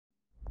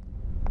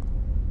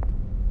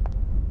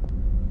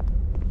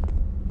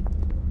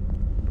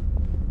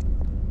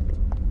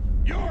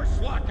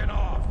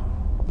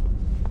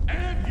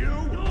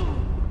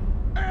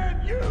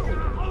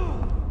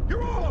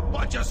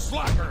bunch of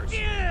slackers!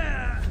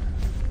 Yeah!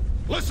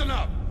 Listen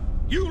up!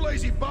 You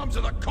lazy bums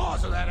are the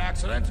cause of that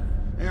accident!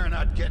 You're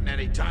not getting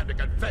any time to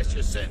confess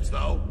your sins,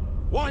 though.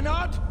 Why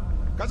not?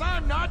 Because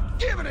I'm not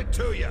giving it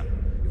to you!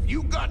 If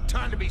you got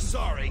time to be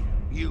sorry,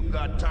 you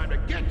got time to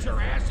get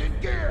your ass in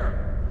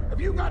gear! If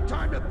you got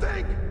time to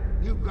think,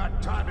 you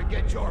got time to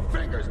get your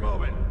fingers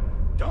moving!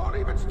 Don't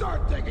even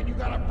start thinking you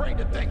got a brain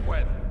to think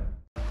with!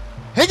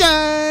 Hey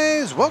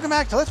guys! Welcome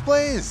back to Let's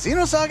Play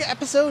Xenosaga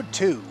Episode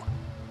 2.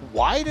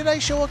 Why did I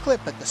show a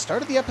clip at the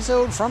start of the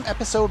episode from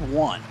Episode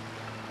 1?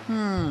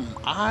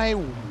 I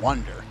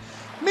wonder.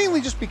 Mainly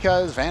just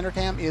because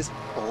Vanderkam is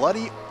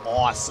bloody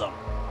awesome.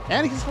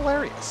 And he's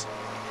hilarious.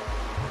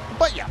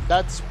 But yeah,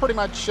 that's pretty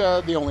much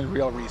the only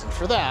real reason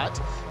for that,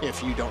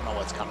 if you don't know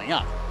what's coming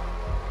up.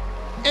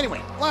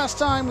 Anyway, last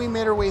time we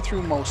made our way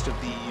through most of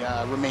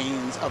the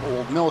remains of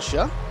Old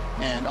Miltia,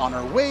 and on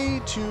our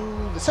way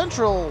to the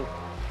central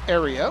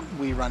area,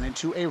 we run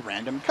into a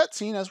random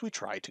cutscene as we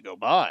try to go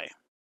by.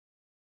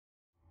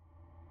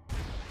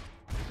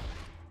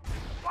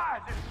 Why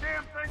is this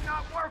damn thing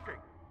not working?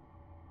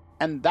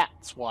 And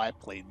that's why I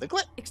played the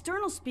clip.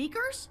 External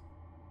speakers?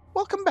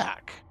 Welcome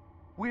back.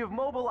 We have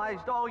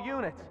mobilized all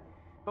units,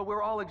 but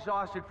we're all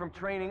exhausted from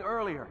training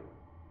earlier.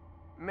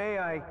 May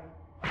I...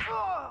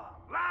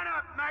 Line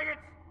up,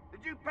 maggots!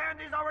 Did you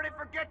pansies already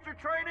forget your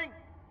training?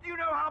 Do you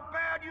know how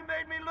bad you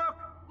made me look?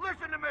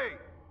 Listen to me!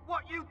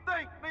 What you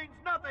think means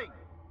nothing!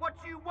 What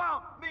you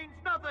want means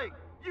nothing!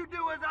 You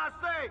do as I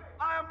say!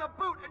 I am the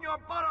boot in your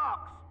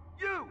buttocks!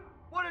 You!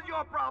 What is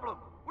your problem?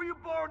 Were you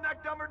born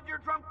that dumb or did your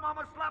drunk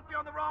mama slap you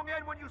on the wrong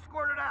end when you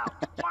squirted out?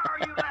 Why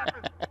are you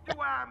laughing? Do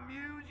I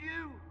amuse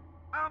you?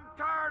 I'm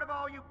tired of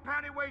all you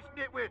panty-waist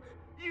nitwits!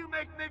 You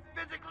make me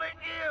physically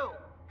ill!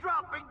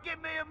 Drop and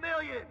give me $1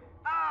 million!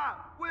 I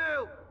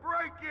will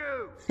break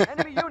you!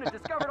 Enemy unit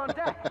discovered on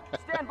deck!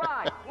 Stand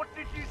by! What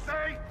did you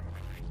say?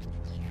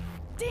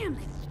 Damn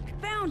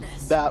it! Found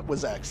us! That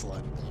was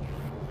excellent.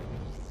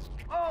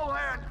 All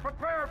hands,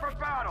 prepare for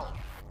battle!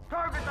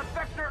 Target the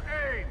vector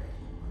aim!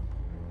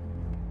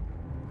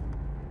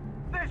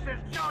 This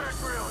is not a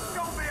drill!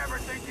 Show me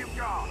everything you've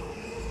got!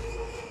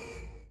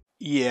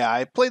 Yeah,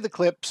 I played the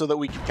clip so that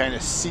we could kind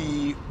of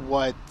see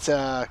what,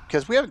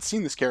 because we haven't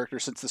seen this character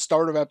since the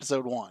start of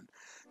Episode 1.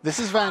 This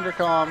is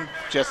Vanderkam,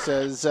 just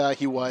as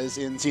he was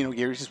in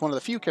Xenogears. He's one of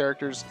the few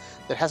characters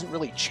that hasn't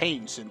really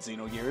changed since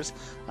Xenogears,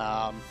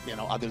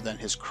 other than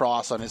his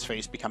cross on his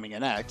face becoming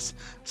an X.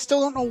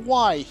 Still don't know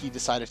why he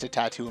decided to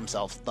tattoo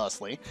himself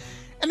thusly.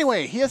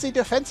 Anyway, he has a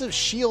defensive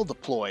shield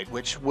deployed,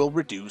 which will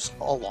reduce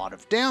a lot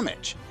of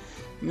damage.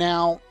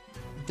 Now,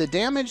 the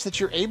damage that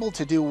you're able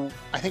to do,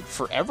 I think,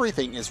 for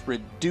everything is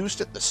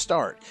reduced at the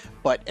start,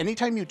 but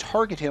anytime you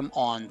target him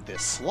on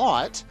this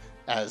slot,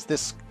 as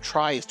this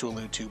tries to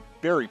allude to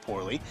very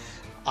poorly,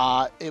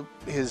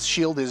 his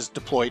shield is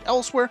deployed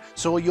elsewhere,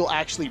 so you'll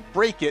actually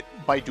break it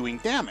by doing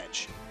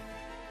damage.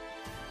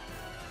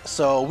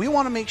 So we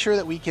want to make sure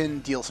that we can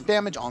deal some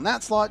damage on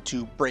that slot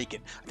to break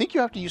it. I think you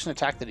have to use an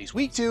attack that he's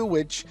weak to,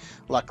 which,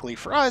 luckily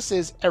for us,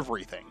 is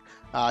everything.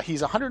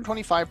 He's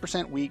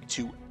 125% weak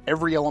to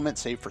every element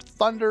save for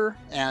Thunder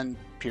and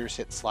Pierce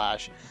Hit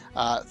Slash.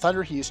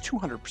 Thunder he is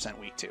 200%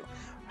 weak to.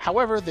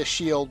 However, the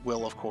shield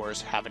will, of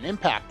course, have an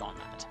impact on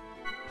that.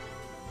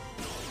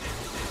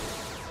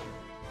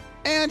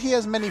 And he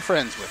has many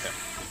friends with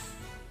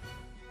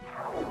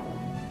him.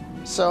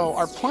 So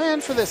our plan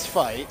for this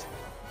fight,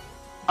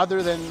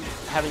 other than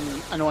having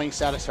annoying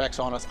status effects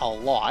on us a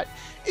lot,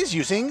 is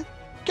using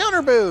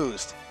Counter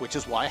Boost, which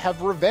is why I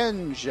have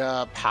Revenge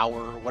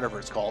Power, whatever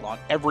it's called, on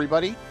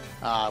everybody.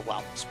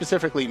 Well,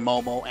 specifically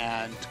Momo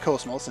and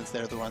KOS-MOS, since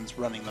they're the ones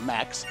running the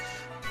mechs.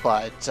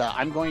 But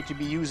I'm going to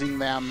be using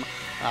them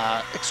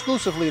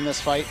exclusively in this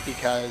fight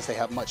because they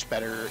have much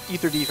better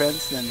ether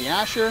defense than the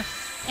Asher,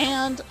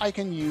 and I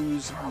can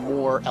use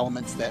more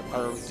elements that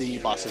are the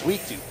boss is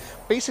weak to.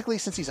 Basically,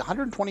 since he's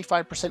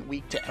 125%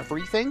 weak to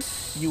everything,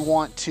 you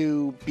want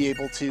to be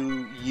able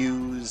to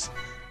use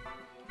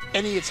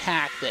any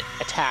attack that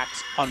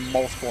attacks on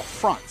multiple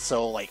fronts,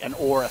 so like an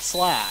Aura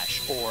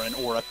Slash or an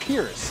Aura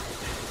Pierce,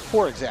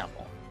 for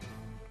example.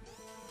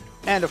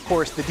 And of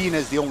course, the Dina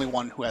is the only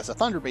one who has a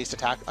Thunder-based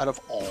attack out of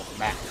all the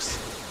mechs.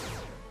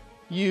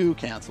 You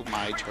canceled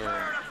my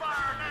turn.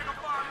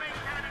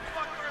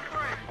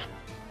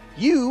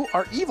 You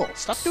are evil.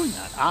 Stop doing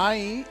that.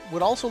 I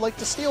would also like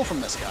to steal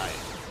from this guy.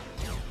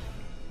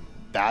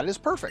 That is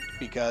perfect,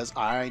 because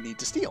I need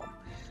to steal.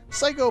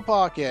 Psycho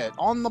Pocket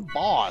on the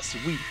boss.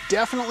 We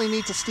definitely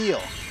need to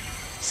steal,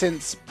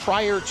 since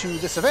prior to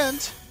this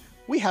event,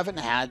 we haven't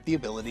had the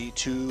ability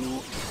to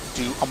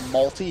do a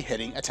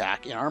multi-hitting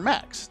attack in our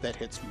mechs that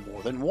hits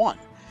more than one.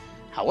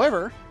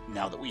 However,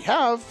 now that we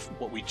have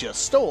what we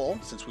just stole,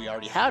 since we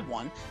already had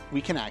one,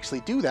 we can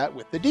actually do that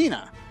with the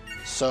Dina.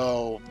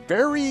 So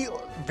very,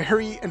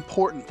 very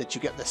important that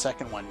you get the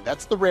second one.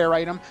 That's the rare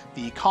item.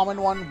 The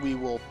common one we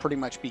will pretty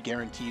much be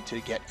guaranteed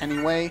to get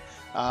anyway.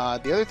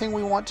 The other thing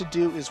we want to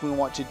do is we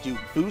want to do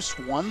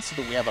boost 1 so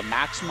that we have a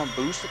maximum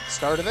boost at the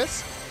start of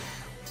this.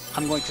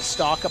 I'm going to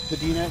stock up the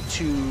Dina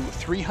to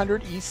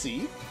 300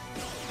 EC.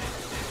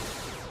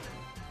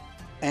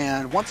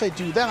 And once I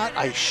do that,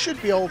 I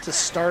should be able to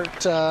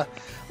start a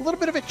little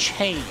bit of a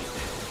chain.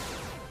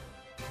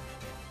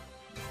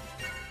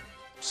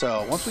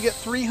 So once we get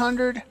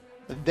 300,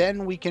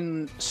 then we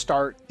can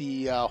start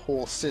the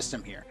whole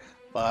system here.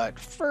 But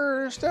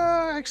first,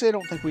 actually I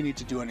don't think we need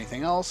to do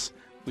anything else.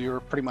 We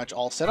were pretty much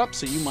all set up,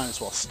 so you might as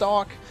well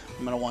stock.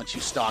 I'm going to want you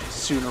stocked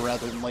sooner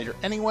rather than later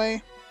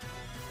anyway.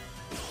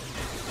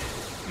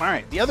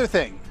 Alright, the other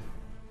thing.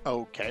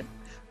 Okay,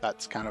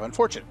 that's kind of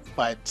unfortunate.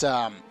 But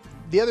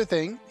the other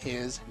thing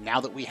is, now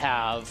that we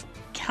have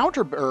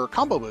counter or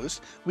combo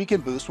boost, we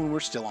can boost when we're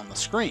still on the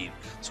screen.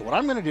 So what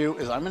I'm going to do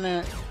is I'm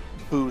going to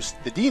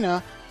boost the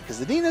Dina, because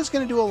the Dina is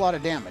going to do a lot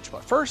of damage.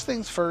 But first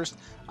things first,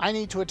 I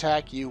need to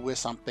attack you with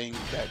something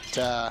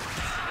that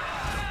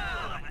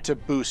to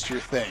boost your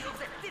thing.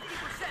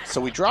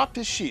 So we dropped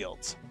his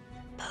shields.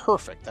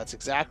 Perfect. That's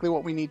exactly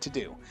what we need to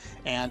do.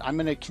 And I'm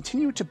going to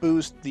continue to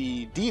boost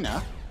the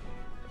Dina,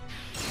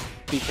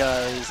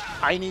 because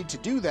I need to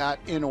do that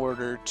in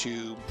order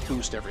to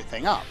boost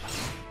everything up.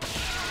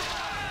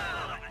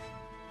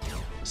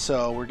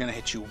 So we're going to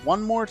hit you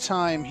one more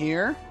time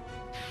here.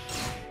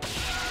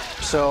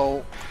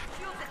 So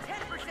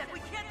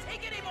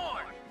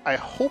I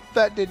hope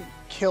that didn't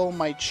kill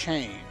my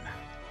chain.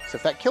 So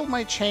if that killed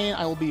my chain,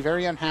 I will be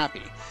very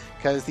unhappy.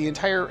 Because the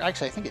entire...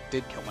 Actually, I think it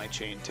did kill my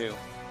chain, too.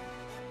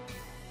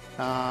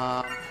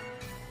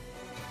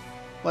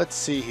 Let's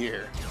see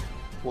here.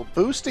 We'll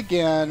boost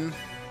again,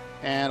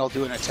 and I'll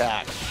do an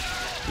attack.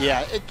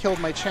 Yeah, it killed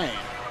my chain.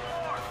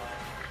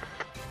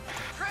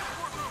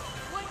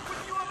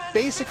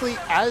 Basically,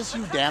 as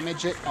you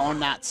damage it on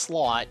that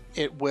slot,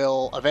 it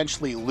will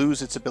eventually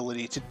lose its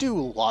ability to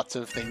do lots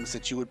of things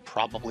that you would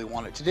probably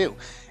want it to do.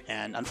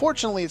 And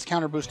unfortunately, it's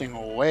counter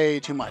boosting way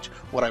too much.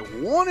 What I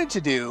wanted to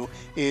do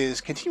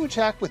is continue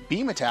attack with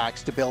beam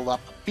attacks to build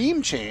up a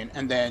beam chain,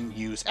 and then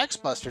use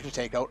X-Buster to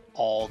take out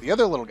all the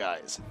other little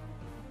guys.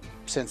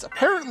 Since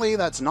apparently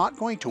that's not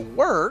going to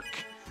work,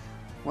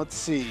 let's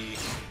see.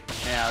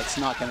 Yeah, it's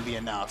not going to be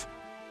enough.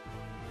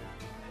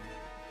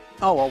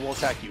 Oh, well, we'll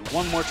attack you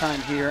one more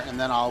time here, and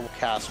then I'll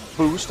cast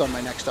Boost on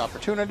my next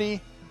opportunity.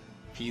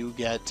 If you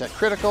get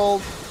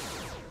critical...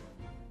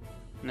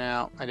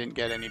 No, I didn't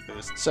get any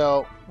boost.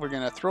 So, we're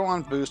going to throw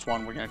on Boost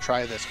 1. We're going to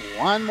try this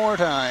one more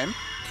time.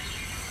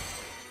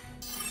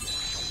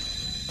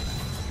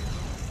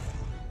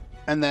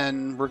 And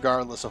then,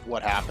 regardless of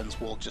what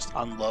happens, we'll just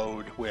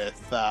unload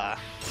with...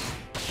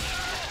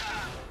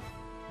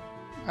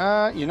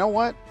 you know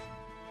what?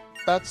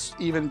 That's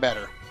even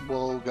better.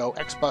 We'll go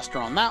X-Buster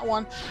on that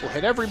one. We'll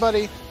hit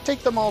everybody,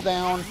 take them all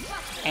down,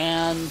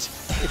 and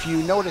if you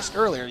noticed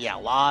earlier, yeah,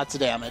 lots of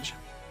damage.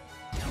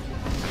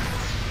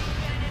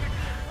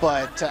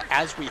 But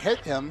as we hit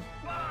him,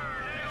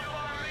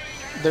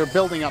 they're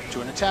building up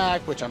to an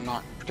attack, which I'm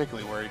not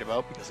particularly worried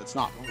about because it's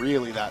not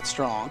really that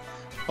strong.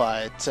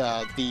 But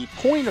the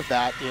point of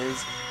that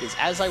is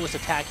as I was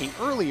attacking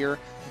earlier,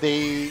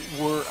 they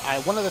were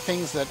one of the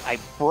things that I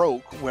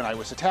broke when I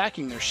was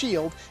attacking their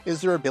shield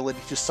is their ability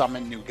to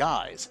summon new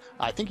guys.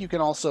 I think you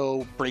can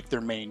also break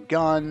their main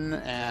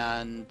gun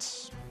and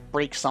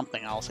break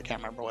something else. I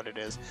can't remember what it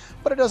is,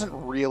 but it doesn't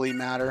really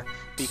matter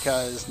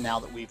because now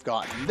that we've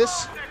gotten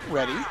this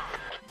ready,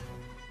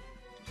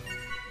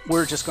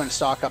 we're just going to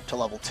stock up to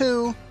level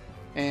 2,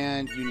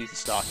 and you need to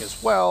stock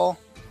as well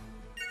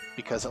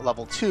because at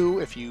level 2,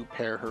 if you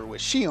pair her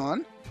with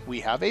Shion, we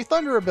have a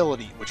Thunder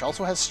ability, which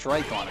also has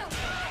Strike on it.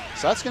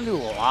 So that's going to do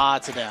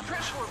lots of damage.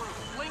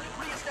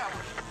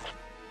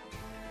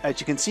 As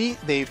you can see,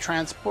 the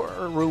transport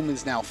room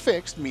is now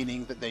fixed,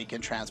 meaning that they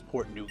can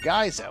transport new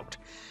guys out.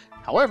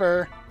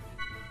 However,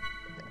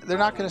 they're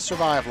not going to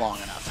survive long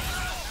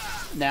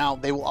enough. Now,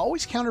 they will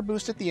always counter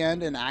boost at the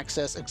end and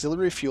access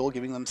auxiliary fuel,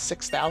 giving them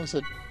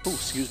 6,000,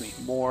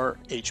 more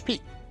HP.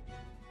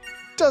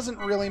 Doesn't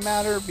really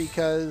matter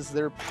because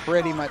they're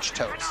pretty much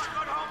toast.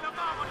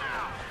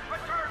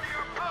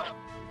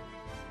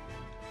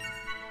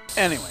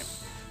 Anyway,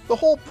 the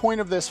whole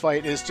point of this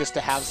fight is just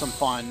to have some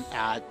fun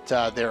at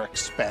their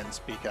expense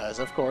because,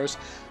 of course,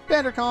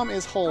 Vanderkam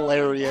is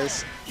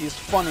hilarious, he's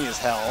funny as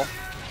hell,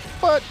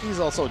 but he's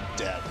also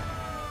dead.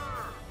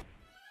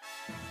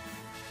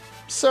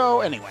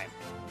 So, anyway,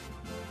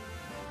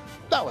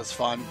 that was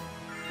fun.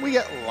 We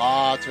get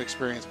lots of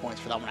experience points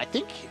for that one. I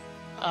think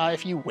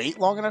if you wait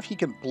long enough, he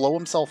can blow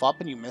himself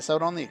up and you miss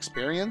out on the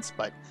experience,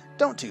 but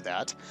don't do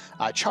that.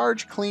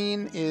 Charge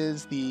Clean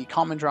is the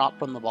common drop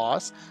from the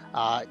boss.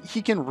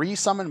 He can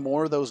resummon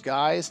more of those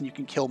guys, and you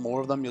can kill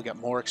more of them. You'll get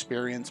more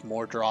experience,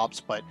 more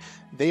drops, but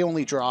they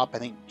only drop, I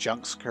think,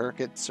 junk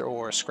circuits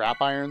or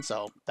scrap iron,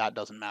 so that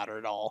doesn't matter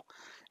at all.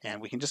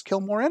 And we can just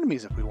kill more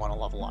enemies if we want to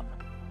level up.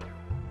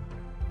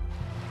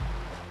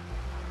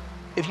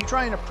 If you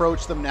try and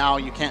approach them now,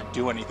 you can't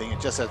do anything.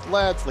 It just says,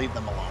 let's leave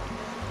them alone,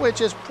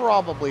 which is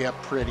probably a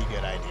pretty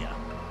good idea.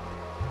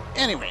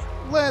 Anyway,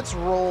 let's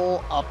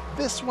roll up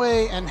this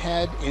way and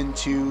head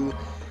into...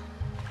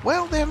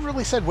 Well, they haven't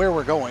really said where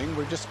we're going.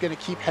 We're just going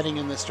to keep heading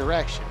in this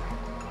direction.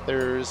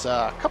 There's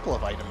a couple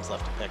of items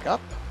left to pick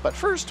up, but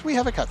first we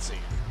have a cutscene.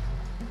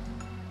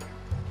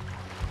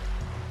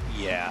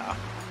 Yeah.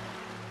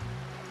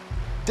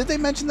 Did they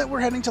mention that we're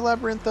heading to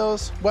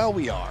Labyrinthos? Well,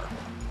 we are.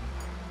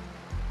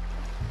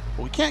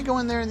 But we can't go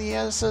in there in the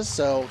ESS,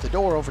 so the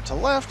door over to the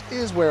left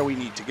is where we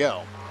need to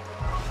go.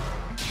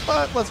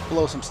 But let's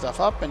blow some stuff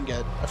up and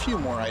get a few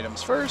more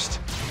items first.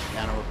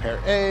 Nano Repair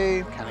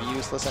A, kind of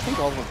useless. I think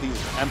all of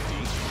these are empty.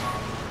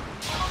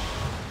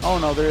 Oh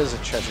no, there is a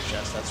treasure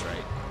chest, that's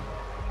right.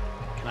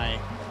 Can I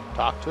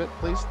talk to it,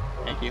 please?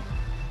 Thank you.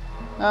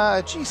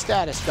 G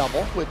status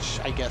double, which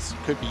I guess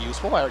could be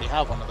useful. I already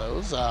have one of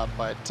those,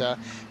 but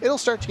it'll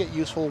start to get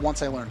useful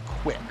once I learn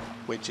quick,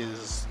 which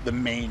is the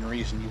main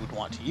reason you would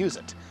want to use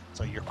it.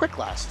 So your quick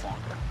lasts longer.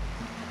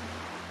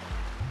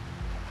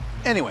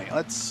 Anyway,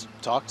 let's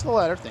talk to the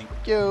ladder, thank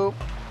you,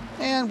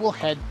 and we'll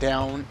head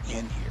down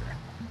in here.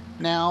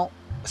 Now,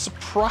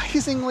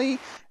 surprisingly,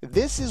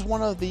 this is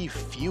one of the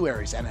few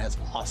areas, and it has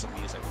awesome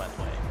music, by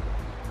the way.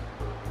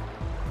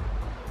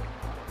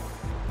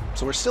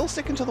 So we're still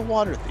sticking to the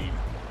water theme,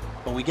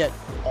 but we get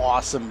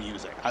awesome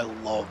music. I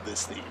love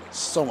this theme.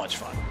 So much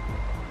fun.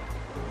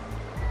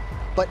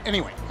 But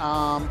anyway,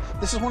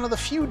 this is one of the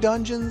few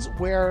dungeons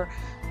where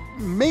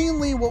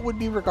mainly what would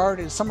be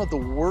regarded as some of the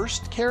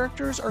worst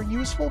characters are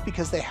useful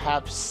because they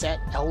have set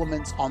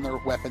elements on their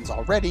weapons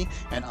already,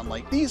 and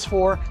unlike these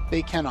four,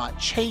 they cannot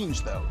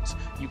change those.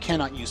 You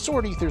cannot use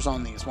sword ethers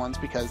on these ones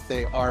because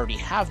they already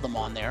have them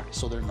on there,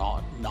 so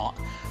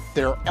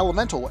they're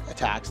elemental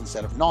attacks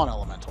instead of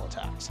non-elemental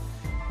attacks.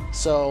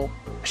 So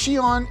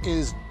Xion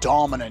is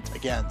dominant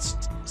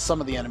against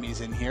some of the enemies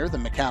in here, the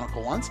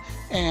mechanical ones,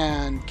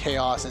 and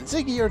Chaos and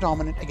Ziggy are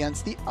dominant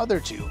against the other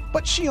two,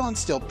 but Xion's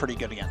still pretty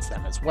good against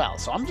them as well.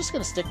 So I'm just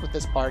going to stick with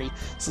this party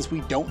since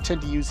we don't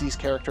tend to use these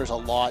characters a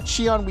lot.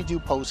 Xion we do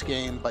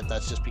post-game, but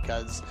that's just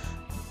because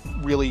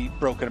really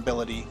broken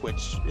ability,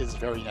 which is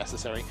very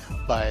necessary.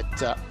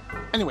 But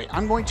anyway,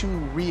 I'm going to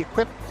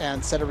re-equip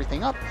and set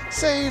everything up,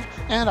 save,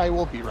 and I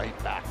will be right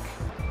back.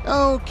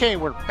 Okay,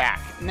 we're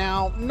back.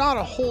 Now, not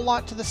a whole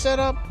lot to the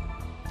setup.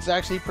 It's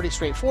actually pretty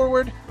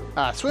straightforward.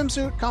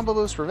 Swimsuit, combo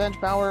boost, revenge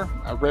power,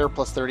 a rare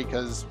plus 30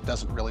 because it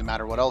doesn't really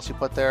matter what else you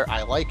put there.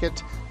 I like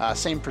it.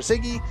 Same for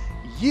Ziggy.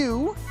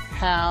 You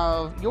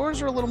have,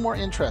 yours are a little more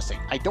interesting.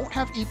 I don't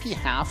have EP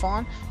half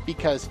on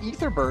because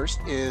Ether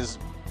Burst is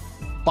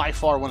by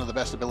far one of the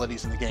best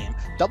abilities in the game.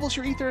 Doubles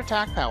your ether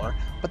attack power,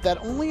 but that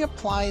only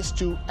applies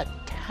to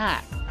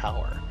attack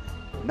power,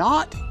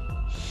 not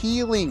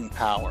healing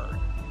power.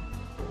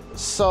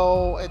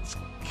 So it's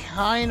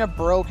kind of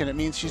broken. It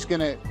means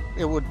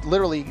it would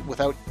literally,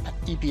 without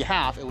EP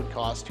half, it would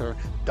cost her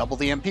double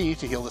the MP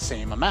to heal the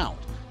same amount.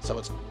 So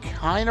it's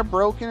kind of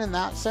broken in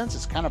that sense.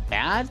 It's kind of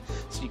bad.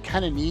 So you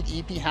kind of need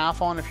EP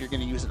half on if you're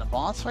going to use it in a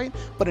boss fight.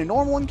 But in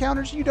normal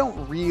encounters, you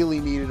don't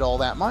really need it all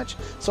that much.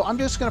 So I'm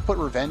just going to put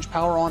Revenge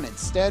Power on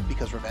instead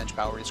because Revenge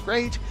Power is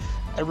great.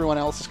 Everyone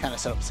else is kind of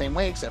set up the same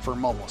way except for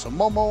Momo. So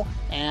Momo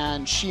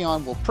and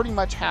Xion will pretty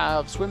much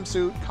have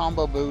Swimsuit,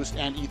 Combo Boost,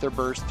 and Ether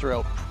Burst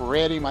throughout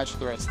pretty much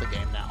the rest of the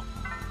game now.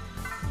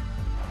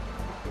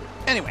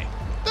 Anyway,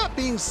 that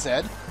being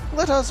said,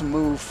 let us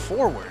move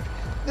forward.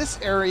 This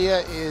area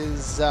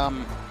is,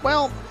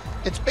 well,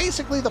 it's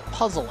basically the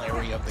puzzle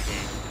area of the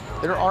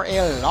game. There are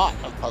a lot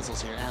of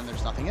puzzles here, and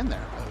there's nothing in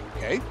there.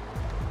 Okay.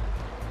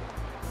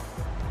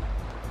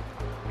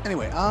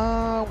 Anyway,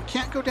 we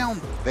can't go down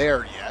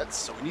there yet,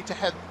 so we need to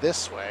head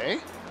this way.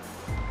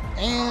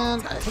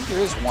 And I think there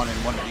is one in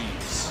one of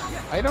these.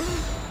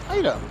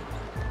 Item.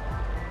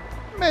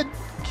 Med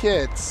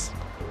kits.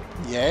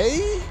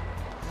 Yay.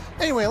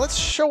 Anyway, let's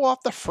show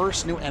off the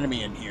first new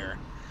enemy in here.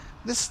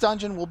 This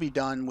dungeon will be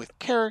done with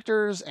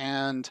characters,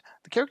 and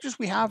the characters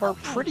we have are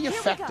pretty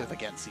effective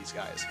against these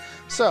guys.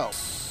 So,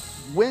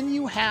 when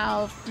you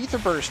have Ether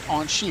Burst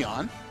on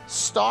Xion,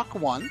 stock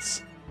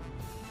once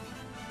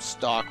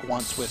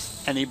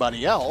with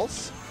anybody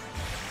else.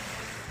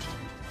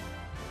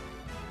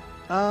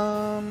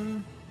 Yeah,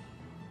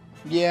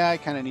 I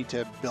kind of need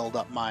to build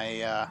up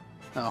my,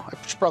 I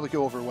should probably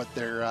go over what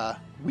they're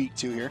weak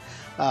to here.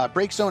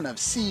 Break zone of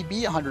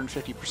CB,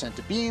 150%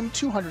 to beam,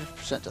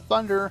 200% to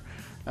thunder,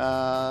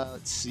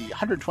 let's see,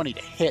 120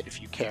 to hit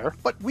if you care,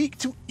 but weak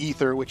to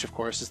ether, which of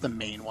course is the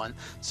main one.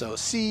 So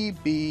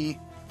CB,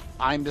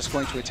 I'm just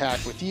going to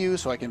attack with you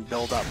so I can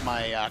build up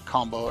my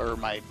combo or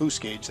my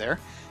boost gauge there.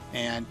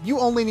 And you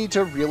only need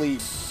to really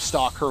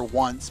stalk her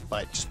once,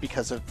 but just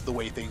because of the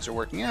way things are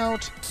working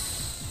out,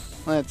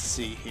 let's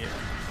see here.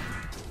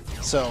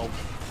 So,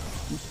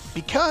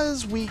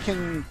 because we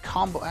can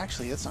combo...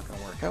 Actually, that's not going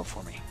to work out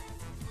for me.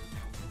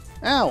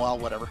 Oh, well,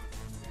 whatever.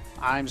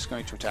 I'm just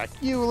going to attack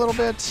you a little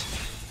bit.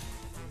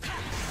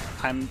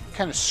 I'm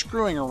kind of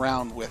screwing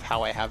around with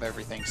how I have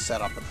everything set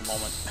up at the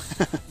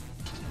moment.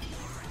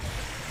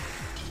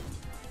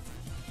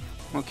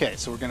 Okay,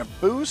 so we're going to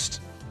boost...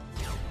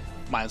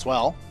 Might as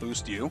well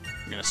boost you.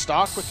 I'm going to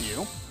stalk with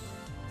you.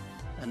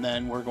 And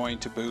then we're going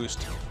to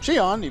boost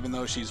Xion, even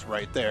though she's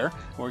right there.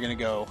 We're going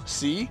to go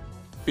C,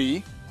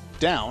 B,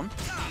 down.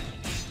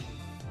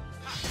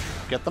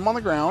 Get them on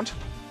the ground.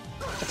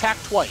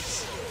 Attack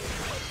twice.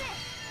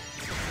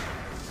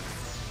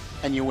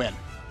 And you win.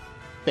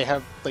 They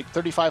have like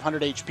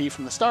 3,500 HP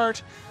from the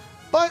start,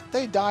 but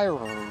they die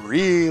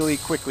really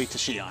quickly to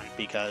Xion,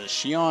 because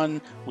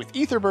Xion with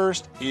Ether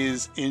Burst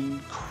is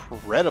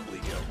incredibly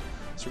good.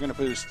 So we're going to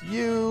boost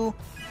you.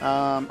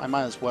 I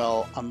might as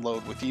well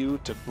unload with you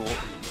to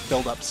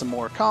build up some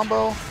more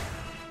combo.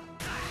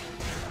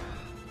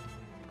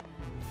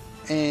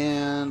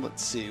 And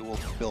let's see, we'll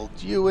build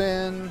you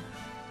in.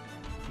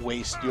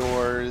 Waste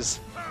yours,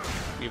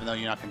 even though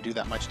you're not going to do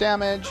that much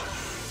damage.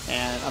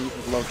 And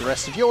unload the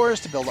rest of yours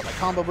to build up my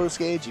combo boost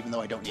gauge, even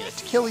though I don't need it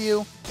to kill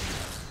you.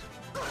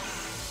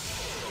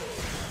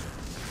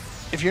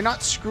 If you're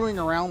not screwing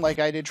around like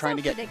I did trying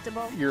to get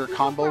your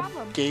combo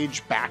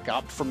gauge back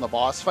up from the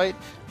boss fight,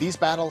 these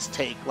battles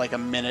take like a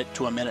minute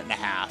to a minute and a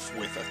half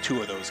with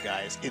 2 of those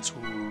guys. It's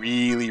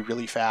really,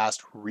 really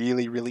fast,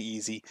 really, really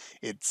easy.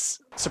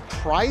 It's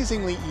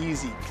surprisingly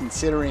easy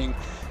considering...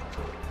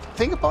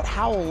 Think about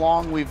how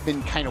long we've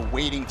been kind of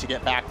waiting to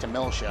get back to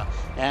Miltia,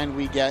 and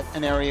we get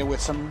an area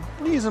with some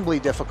reasonably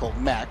difficult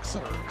mechs,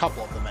 or a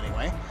couple of them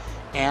anyway,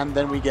 and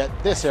then we get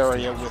this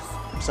area with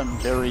some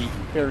very,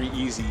 very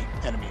easy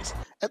enemies.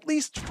 At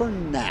least for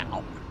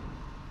now.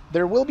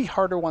 There will be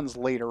harder ones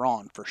later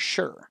on, for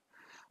sure.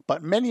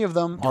 But many of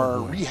them are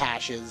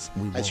rehashes,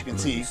 as you can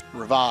see,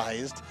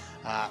 revised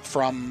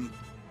from,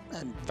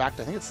 in fact,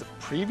 I think it's the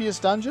previous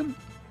dungeon,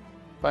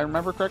 if I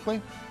remember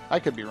correctly. I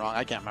could be wrong,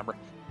 I can't remember.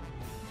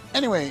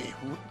 Anyway,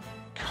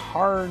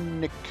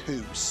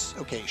 Carnicus.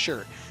 Okay,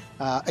 sure.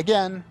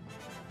 Again,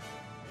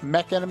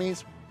 mech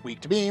enemies,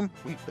 weak to beam,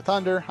 weak to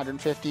thunder,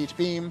 150 to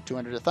beam,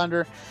 200 to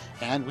thunder,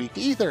 and weak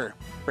to ether.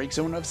 Break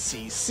zone of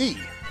CC.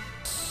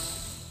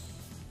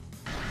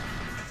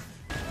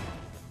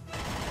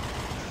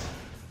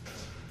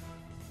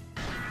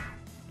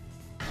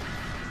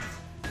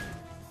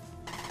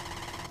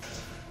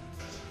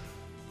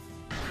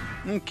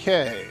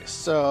 Okay,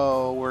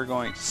 so we're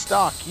going to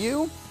stock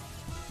you,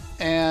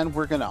 and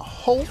we're going to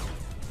hope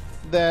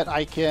that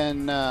I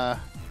can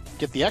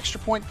get the extra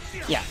point.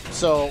 Yeah,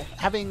 so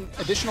having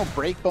additional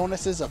break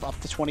bonuses of up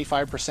to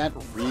 25%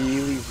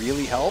 really,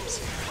 really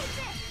helps.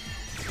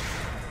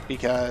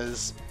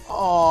 Because,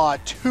 oh,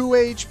 2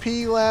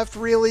 HP left,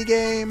 really,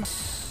 game?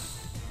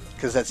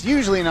 Because that's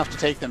usually enough to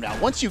take them down.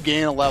 Once you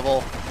gain a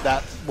level,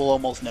 that will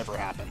almost never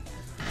happen.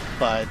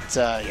 But,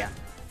 yeah.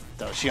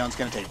 So Xion's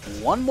going to take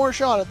one more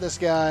shot at this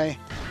guy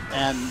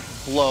and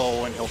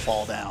blow, and he'll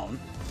fall down.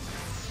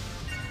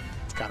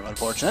 It's kind of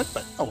unfortunate,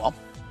 but oh well.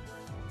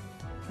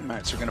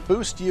 Alright, so we're going to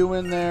boost you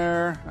in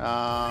there.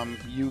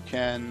 You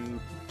can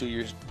do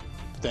your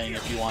thing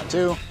if you want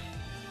to.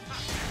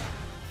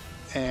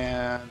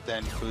 And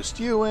then boost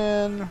you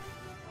in.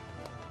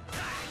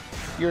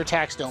 Your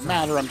attacks don't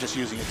matter, I'm just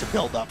using it to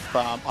build up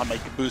on my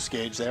boost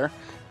gauge there.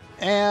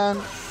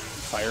 And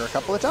fire a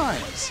couple of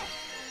times.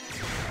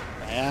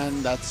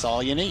 And that's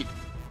all you need.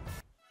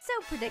 So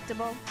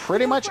predictable.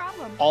 Pretty much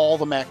all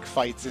the mech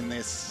fights in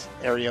this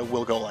area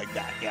will go like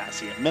that. Yeah,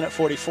 see, a minute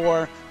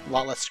 44, a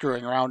lot less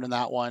screwing around in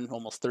that one,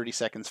 almost 30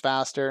 seconds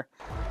faster.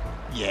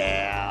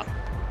 Yeah.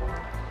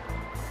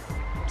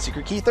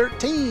 Secret key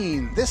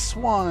 13. This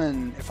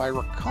one, if I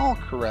recall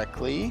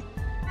correctly,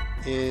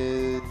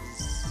 is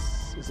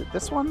it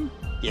this one?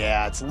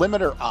 Yeah, it's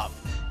limiter up.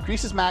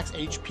 Increases max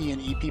HP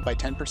and EP by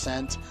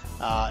 10%.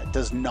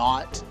 Does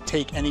not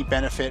take any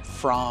benefit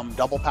from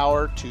double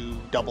power to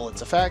double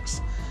its effects.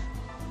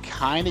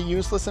 Kind of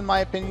useless in my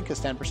opinion, because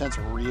 10% is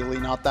really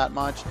not that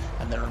much,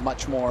 and there are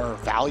much more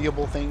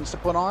valuable things to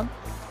put on.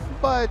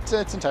 But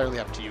it's entirely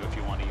up to you if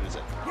you want to use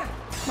it.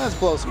 Let's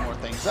blow some more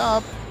things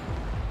up.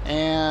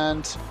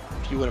 And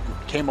if you would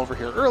have came over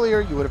here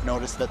earlier, you would have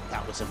noticed that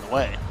that was in the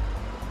way.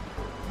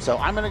 So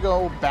I'm going to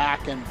go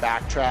back and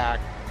backtrack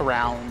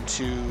around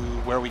to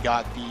where we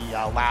got the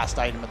last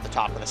item at the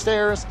top of the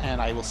stairs,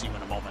 and I will see you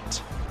in a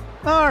moment.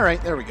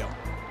 Alright, there we go.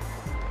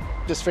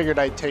 Just figured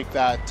I'd take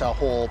that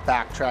whole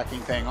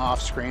backtracking thing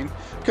off screen.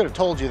 Could have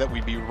told you that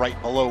we'd be right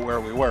below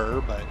where we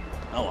were, but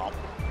oh well.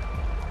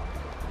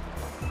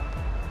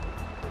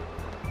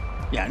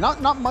 Yeah,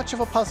 not much of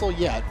a puzzle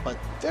yet, but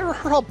there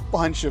are a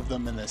bunch of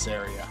them in this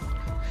area.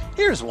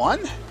 Here's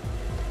one.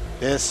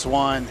 This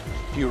one.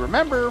 If you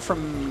remember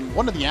from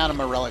one of the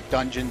Anima Relic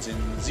dungeons in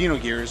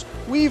Xenogears,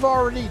 we've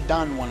already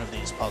done one of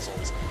these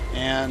puzzles.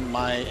 And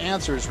my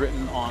answer is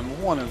written on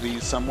one of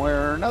these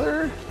somewhere or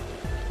another.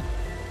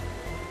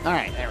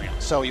 Alright, there we go.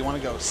 So you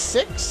want to go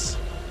 6.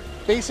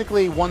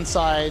 Basically, one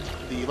side,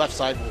 the left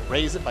side, will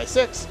raise it by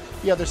 6.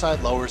 The other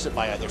side lowers it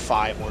by either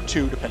 5 or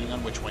 2, depending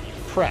on which one you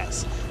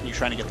press. And you're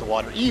trying to get the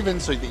water even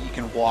so that you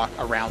can walk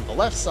around the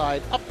left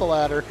side, up the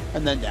ladder,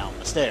 and then down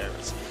the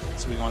stairs.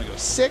 So we want to go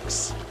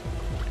 6.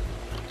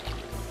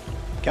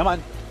 Come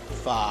on.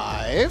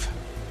 5.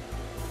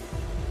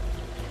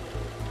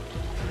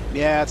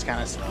 Yeah, it's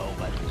kind of slow,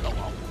 but oh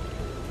well.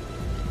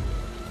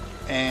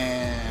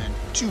 And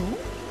 2.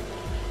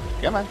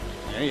 Come on.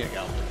 There you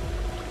go.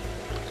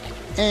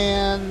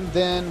 And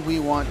then we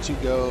want to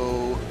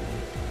go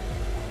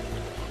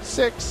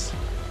 6.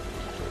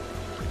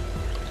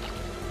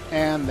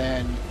 And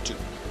then 2.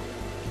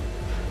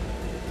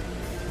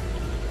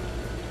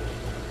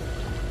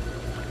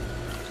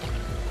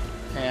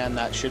 And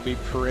that should be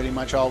pretty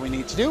much all we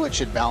need to do. It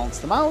should balance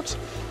them out,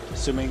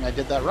 assuming I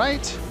did that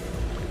right.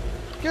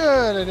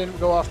 Good, I didn't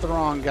go off the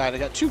wrong guide. I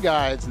got 2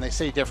 guides, and they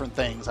say different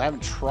things. I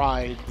haven't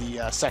tried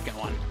the second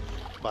one.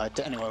 But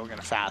anyway, we're going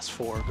to fast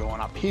forward going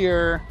up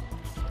here,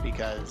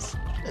 because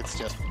it's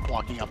just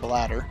walking up a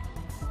ladder.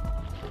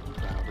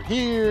 Run over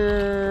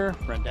here,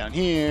 run down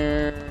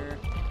here,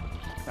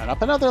 run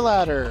up another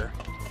ladder.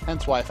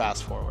 Hence why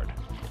fast forward.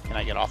 Can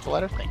I get off the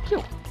ladder? Thank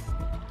you.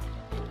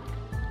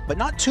 But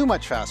not too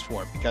much fast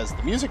forward, because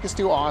the music is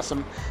too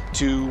awesome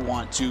to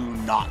want to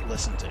not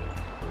listen to.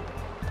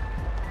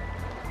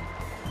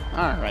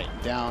 Alright,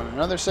 down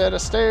another set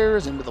of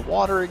stairs, into the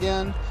water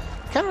again.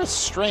 Kind of a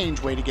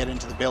strange way to get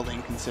into the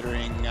building,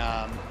 considering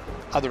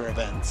other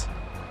events.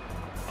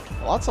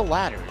 Lots of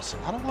ladders,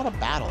 not a lot of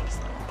battles,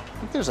 though. I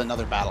think there's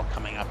another battle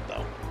coming up,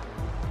 though.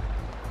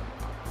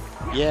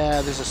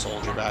 Yeah, there's a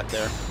soldier back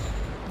there.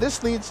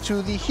 This leads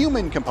to the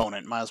human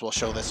component. Might as well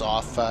show this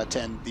off to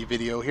end the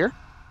video here.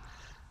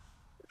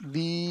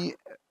 The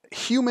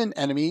human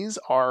enemies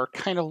are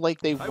kind of like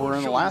they were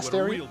in the last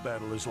area. Real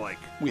battle is like.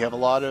 We have a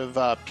lot of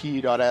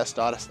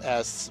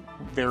P.S.S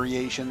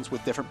variations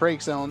with different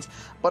break zones,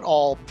 but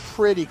all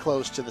pretty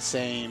close to the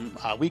same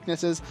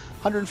weaknesses.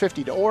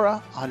 150 to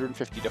aura,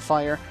 150 to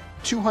fire,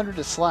 200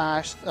 to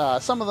slash.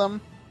 Some of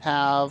them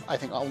have, I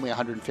think, only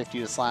 150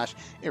 to slash.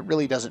 It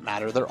really doesn't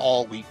matter. They're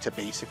all weak to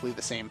basically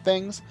the same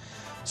things.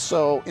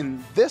 So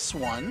in this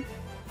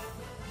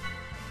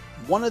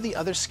one of the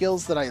other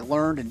skills that I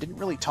learned and didn't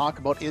really talk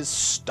about is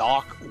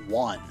Stock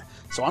 1.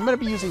 So I'm going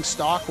to be using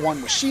Stock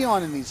 1 with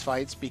Xion in these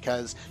fights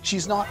because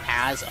she's not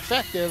as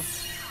effective,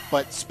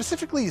 but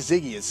specifically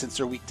Ziggy is, since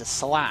they're weak to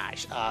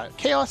slash.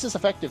 Chaos is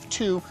effective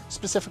too,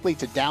 specifically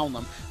to down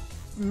them.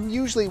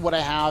 Usually what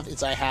I have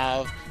is I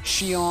have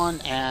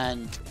Xion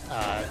and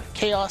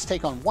Chaos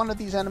take on one of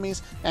these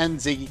enemies, and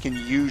Ziggy can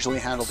usually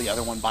handle the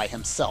other one by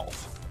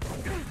himself.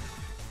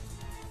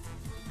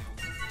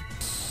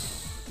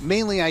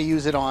 Mainly I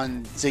use it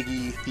on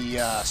Ziggy,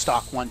 the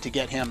Stock 1, to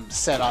get him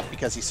set up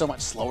because he's so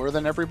much slower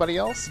than everybody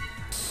else.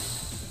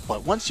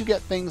 But once you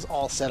get things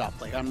all set up,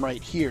 like I'm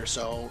right here,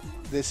 so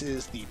this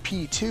is the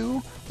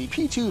P2. The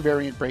P2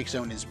 variant break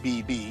zone is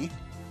BB.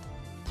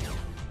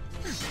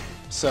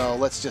 So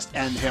let's just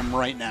end him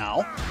right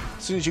now.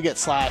 As soon as you get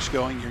Slash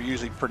going, you're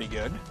usually pretty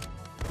good.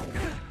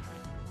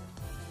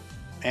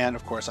 And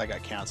of course I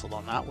got cancelled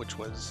on that, which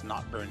was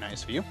not very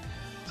nice of you.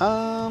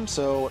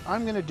 So what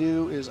I'm going to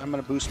do is I'm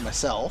going to boost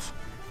myself,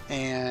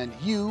 and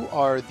you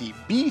are the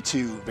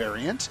B2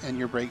 variant, and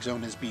your break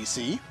zone is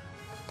BC.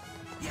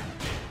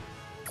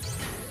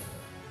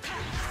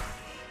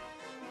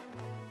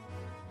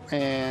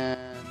 And...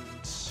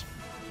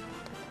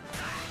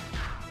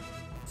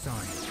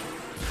 Sorry.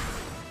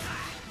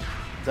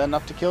 Is that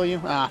enough to kill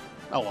you? Oh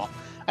well.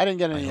 I didn't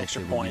get any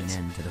extra points.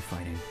 An end to the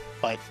fighting.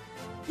 But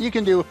you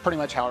can do pretty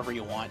much however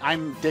you want.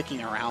 I'm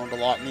dicking around a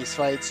lot in these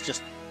fights,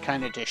 just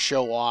kind of to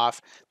show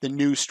off the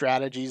new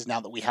strategies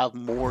now that we have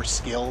more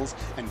skills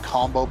and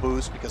combo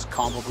boost, because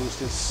combo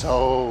boost is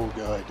so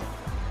good.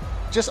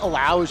 Just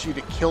allows you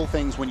to kill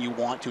things when you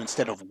want to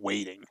instead of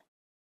waiting.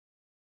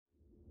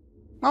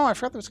 Oh, I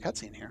forgot there was a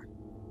cutscene here.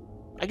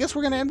 I guess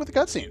we're going to end with a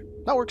cutscene.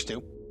 That works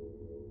too.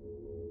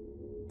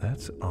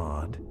 That's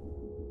odd.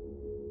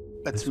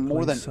 That's This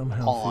more than place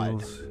somehow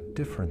odd. feels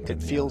different than It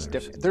the feels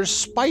others. different. There's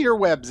spider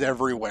webs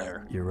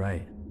everywhere. You're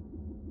right.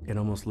 It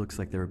almost looks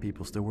like there are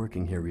people still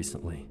working here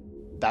recently.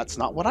 That's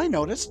not what I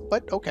noticed,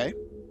 but okay.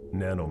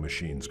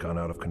 Nanomachines gone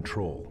out of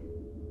control.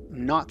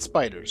 Not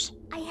spiders.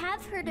 I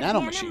have heard of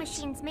Nanomachines.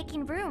 nanomachines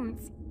making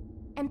rooms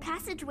and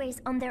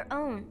passageways on their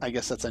own. I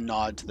guess that's a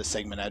nod to the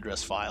segment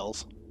address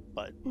files,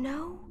 but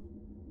No,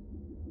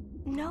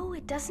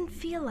 it doesn't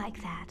feel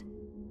like that.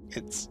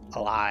 it's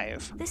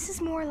alive. This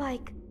is more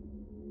like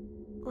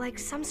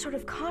some sort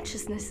of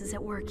consciousness is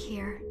at work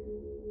here.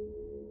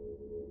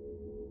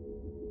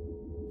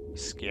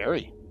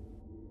 Scary.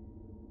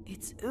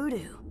 It's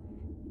Udu.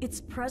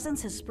 Its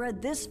presence has spread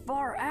this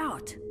far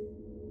out.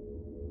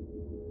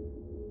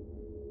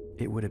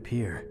 It would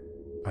appear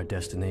our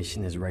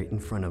destination is right in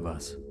front of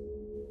us.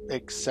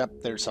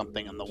 Except there's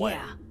something in the way.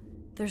 Yeah,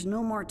 there's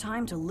no more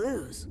time to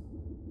lose.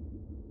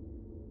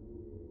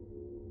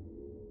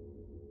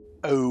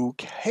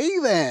 Okay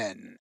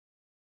then.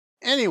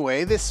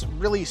 Anyway, this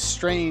really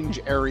strange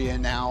area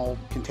now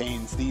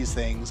contains these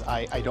things.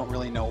 I don't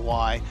really know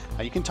why.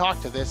 You can talk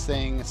to this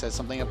thing. It says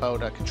something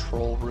about a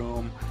control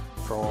room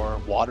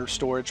for water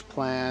storage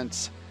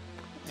plants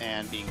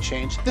and being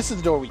changed. This is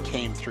the door we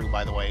came through,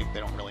 by the way.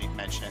 They don't really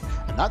mention it.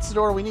 And that's the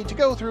door we need to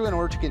go through in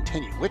order to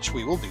continue, which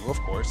we will do, of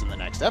course, in the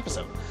next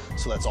episode.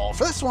 So that's all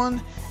for this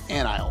one,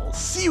 and I'll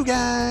see you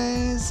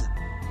guys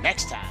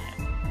next time.